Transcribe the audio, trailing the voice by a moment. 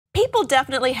People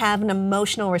definitely have an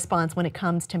emotional response when it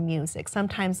comes to music.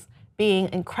 Sometimes being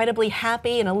incredibly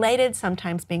happy and elated,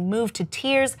 sometimes being moved to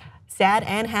tears, sad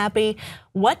and happy.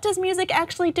 What does music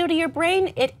actually do to your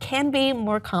brain? It can be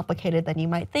more complicated than you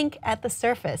might think at the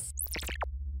surface.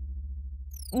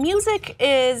 Music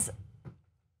is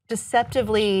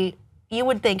deceptively, you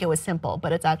would think it was simple,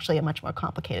 but it's actually a much more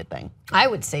complicated thing. I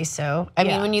would say so. I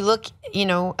mean, when you look,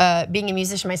 being a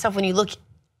musician myself, when you look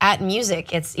at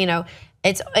music, it's,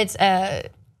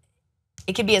 it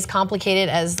could be as complicated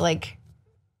as like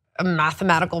a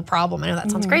mathematical problem. I know that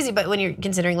sounds crazy, but when you're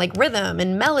considering like rhythm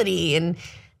and melody and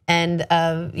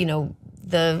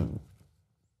the,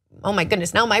 oh my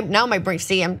goodness, now my brain,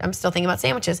 see, I'm still thinking about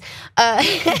sandwiches.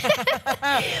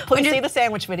 Please see the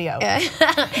sandwich video.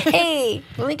 Hey,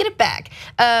 let me get it back.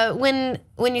 When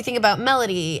you think about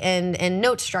melody and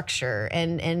note structure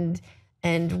and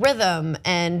rhythm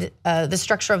and the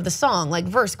structure of the song, like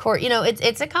verse, chord,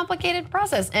 it's a complicated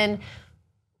process. And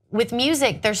with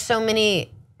music, there's so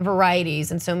many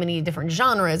varieties and so many different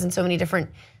genres and so many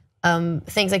different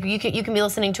things. Like you can be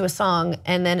listening to a song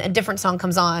and then a different song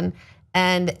comes on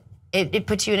and it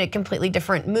puts you in a completely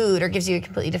different mood or gives you a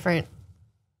completely different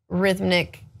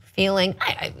rhythmic feeling.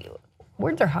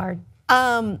 Words are hard.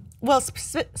 Well,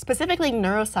 specifically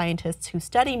neuroscientists who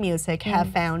study music have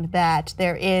found that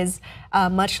there is,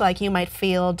 much like you might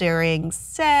feel during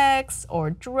sex or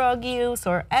drug use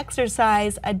or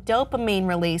exercise, a dopamine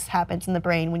release happens in the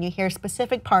brain when you hear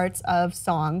specific parts of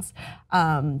songs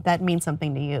that mean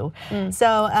something to you.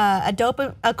 So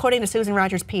according to Susan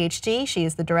Rogers, PhD, she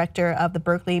is the director of the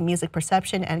Berkeley Music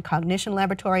Perception and Cognition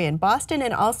Laboratory in Boston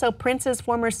and also Prince's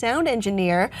former sound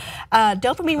engineer,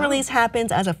 dopamine release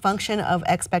happens as a function of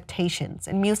expectations.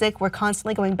 In music, we're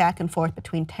constantly going back and forth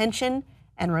between tension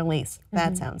and release.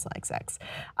 That sounds like sex.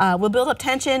 We'll build up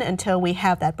tension until we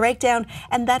have that breakdown,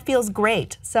 and that feels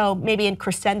great. So maybe in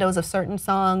crescendos of certain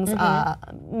songs,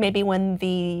 maybe when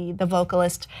the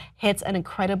vocalist hits an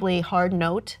incredibly hard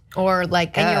note, or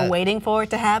like, and you're waiting for it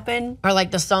to happen, or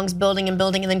like the song's building and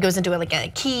building, and then goes into like a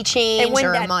key change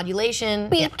or a modulation.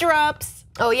 Beat drops.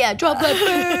 Oh yeah, drop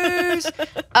that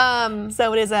bass.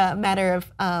 So it is a matter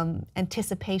of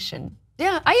anticipation.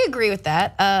 Yeah, I agree with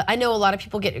that. I know a lot of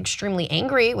people get extremely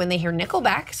angry when they hear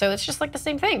Nickelback, so it's just like the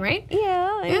same thing, right?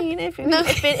 Yeah, I mean, if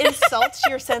it insults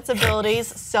your sensibilities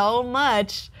so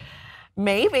much,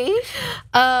 maybe.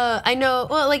 I know.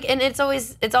 Well, like, and it's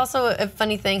also a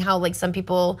funny thing how like some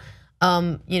people,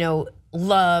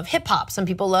 love hip hop, some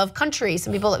people love country,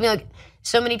 some people, like.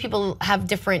 So many people have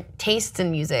different tastes in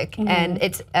music, and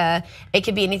it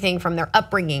could be anything from their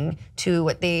upbringing to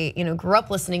what they grew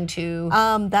up listening to.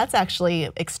 That's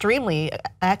actually extremely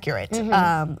accurate.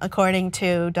 According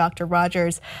to Dr.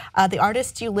 Rogers, the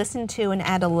artists you listen to in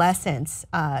adolescence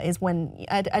is when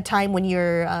a time when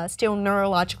you're still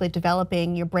neurologically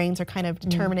developing. Your brains are kind of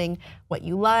determining what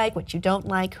you like, what you don't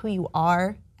like, who you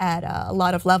are at a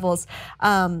lot of levels.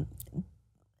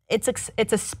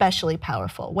 It's especially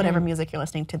powerful, whatever music you're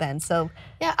listening to then. So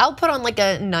yeah, I'll put on like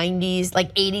a 90s,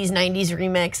 like 80s, 90s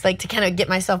remix, like to kind of get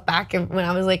myself back when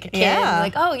I was like a kid. Yeah.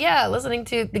 Like, oh yeah, listening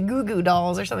to the Goo Goo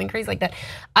Dolls or something crazy like that.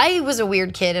 I was a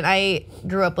weird kid and I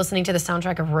grew up listening to the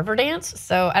soundtrack of Riverdance.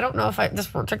 So I don't know if this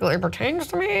particularly pertains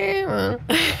to me.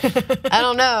 I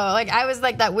don't know. Like I was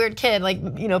like that weird kid, like,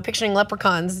 picturing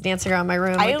leprechauns dancing around my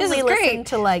room. I like, only listened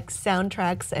to like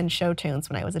soundtracks and show tunes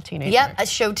when I was a teenager. Yep,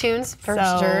 show tunes for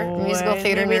sure. Musical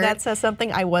theater maybe nerd. that says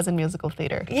something. I was in musical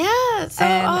theater. Yeah, so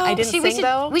and I didn't sing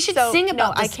though. We should sing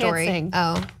about this story. I can't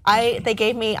sing. Oh, they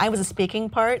gave me. I was a speaking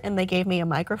part, and they gave me a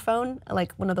microphone,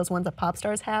 like one of those ones that pop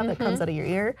stars have that comes out of your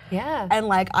ear. Yeah. And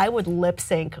like I would lip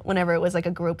sync whenever it was like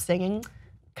a group singing,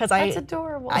 because that's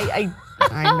adorable. I'm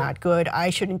not good. I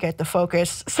shouldn't get the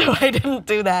focus, so I didn't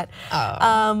do that.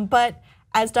 Oh. But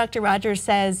as Dr. Rogers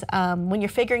says, when you're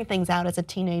figuring things out as a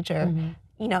teenager.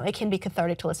 It can be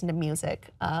cathartic to listen to music,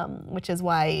 which is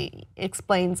why it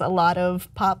explains a lot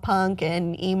of pop punk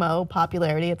and emo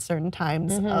popularity at certain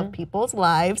times of people's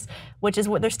lives, which is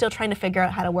what they're still trying to figure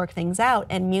out how to work things out.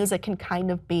 And music can kind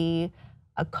of be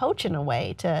a coach in a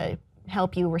way to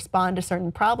help you respond to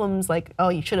certain problems, like, oh,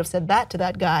 you should have said that to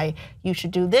that guy. You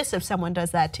should do this if someone does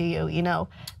that to you.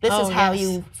 This is how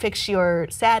you fix your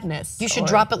sadness. You should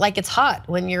drop it like it's hot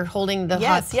when you're holding the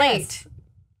hot plate. Yes.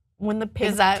 When the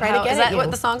pigs try to get at you. Is that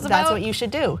what the song's about? That's what you should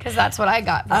do. Because that's what I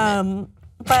got from it.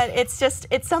 But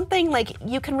it's something like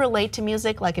you can relate to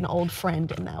music like an old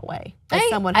friend in that way. As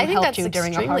someone who helped you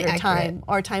during a harder time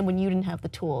or a time when you didn't have the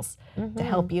tools to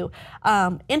help you.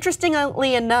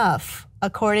 Interestingly enough,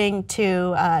 according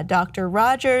to Dr.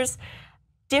 Rogers,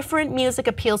 different music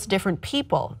appeals to different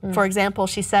people. For example,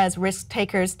 she says risk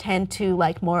takers tend to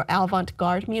like more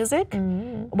avant-garde music,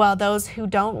 while those who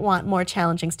don't want more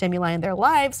challenging stimuli in their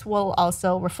lives will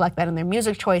also reflect that in their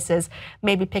music choices,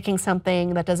 maybe picking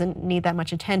something that doesn't need that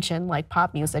much attention, like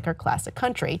pop music or classic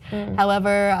country.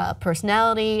 However,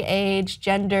 personality, age,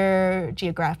 gender,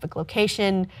 geographic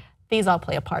location, these all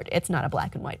play a part. It's not a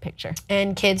black and white picture.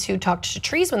 And kids who talked to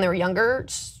trees when they were younger,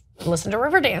 listen to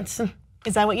Riverdance.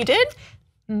 Is that what you did?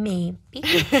 Maybe.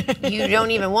 You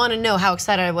don't even want to know how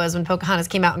excited I was when Pocahontas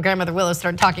came out and Grandmother Willow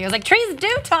started talking. I was like, trees do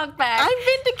talk back. I'm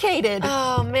vindicated.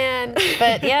 Oh man,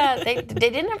 but yeah, they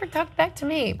didn't ever talk back to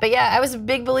me. But yeah, I was a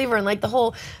big believer in like the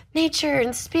whole nature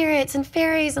and spirits and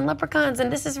fairies and leprechauns and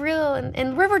this is real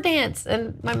and Riverdance.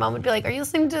 And my mom would be like, are you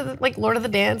listening to like Lord of the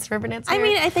Dance, Riverdance? I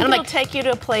mean, I think it'll take you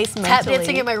to a place mentally tap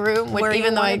dancing in my room where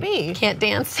even though I be. Can't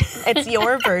dance. It's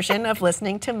your version of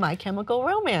listening to My Chemical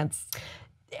Romance.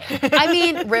 I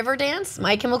mean, Riverdance,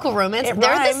 My Chemical Romance, they're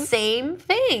rhymes. the same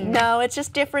thing. No, it's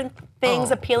just different things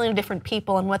appealing to different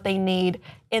people and what they need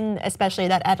in especially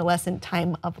that adolescent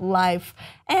time of life,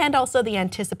 and also the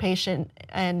anticipation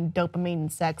and dopamine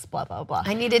and sex, blah, blah, blah.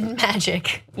 I needed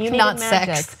magic, You needed not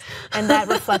magic. sex. And that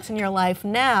reflects in your life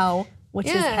now, which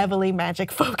is heavily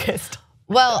magic focused.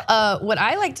 Well, what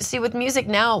I like to see with music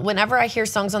now, whenever I hear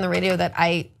songs on the radio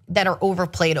that are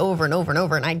overplayed over and over and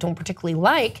over and I don't particularly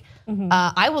like,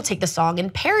 I will take the song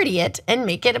and parody it and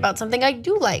make it about something I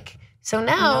do like. So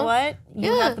now, You know what?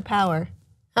 You have the power.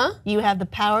 Huh? You have the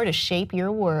power to shape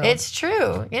your world. It's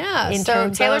true, yeah. In so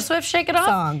terms Taylor of Swift, Shake It Off.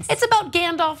 songs. It's about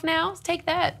Gandalf now. Take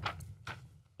that,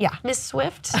 yeah. Miss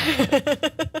Swift.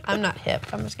 I'm not hip.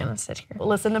 I'm just gonna sit here.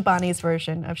 Listen to Bonnie's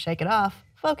version of Shake It Off,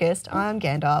 focused on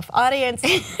Gandalf. Audience,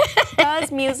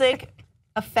 does music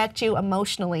affect you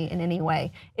emotionally in any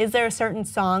way? Is there a certain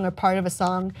song or part of a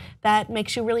song that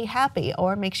makes you really happy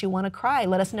or makes you want to cry?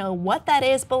 Let us know what that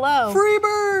is below.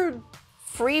 Freebird.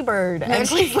 Freebird. And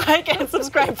please like and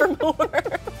subscribe for more.